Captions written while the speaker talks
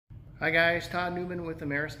Hi guys, Todd Newman with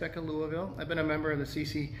Amerispec of Louisville. I've been a member of the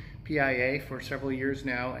CCPIA for several years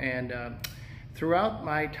now, and throughout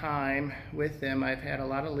my time with them I've had a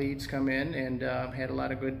lot of leads come in and had a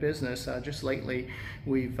lot of good business. Just lately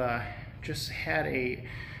we've just had a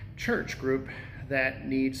church group that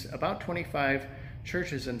needs about 25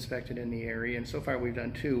 churches inspected in the area, and so far we've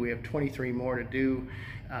done 2. We have 23 more to do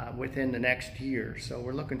within the next year, so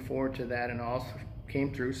we're looking forward to that, and all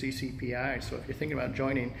came through CCPI. So if you're thinking about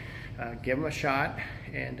joining, give them a shot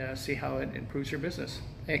and see how it improves your business.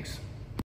 Thanks.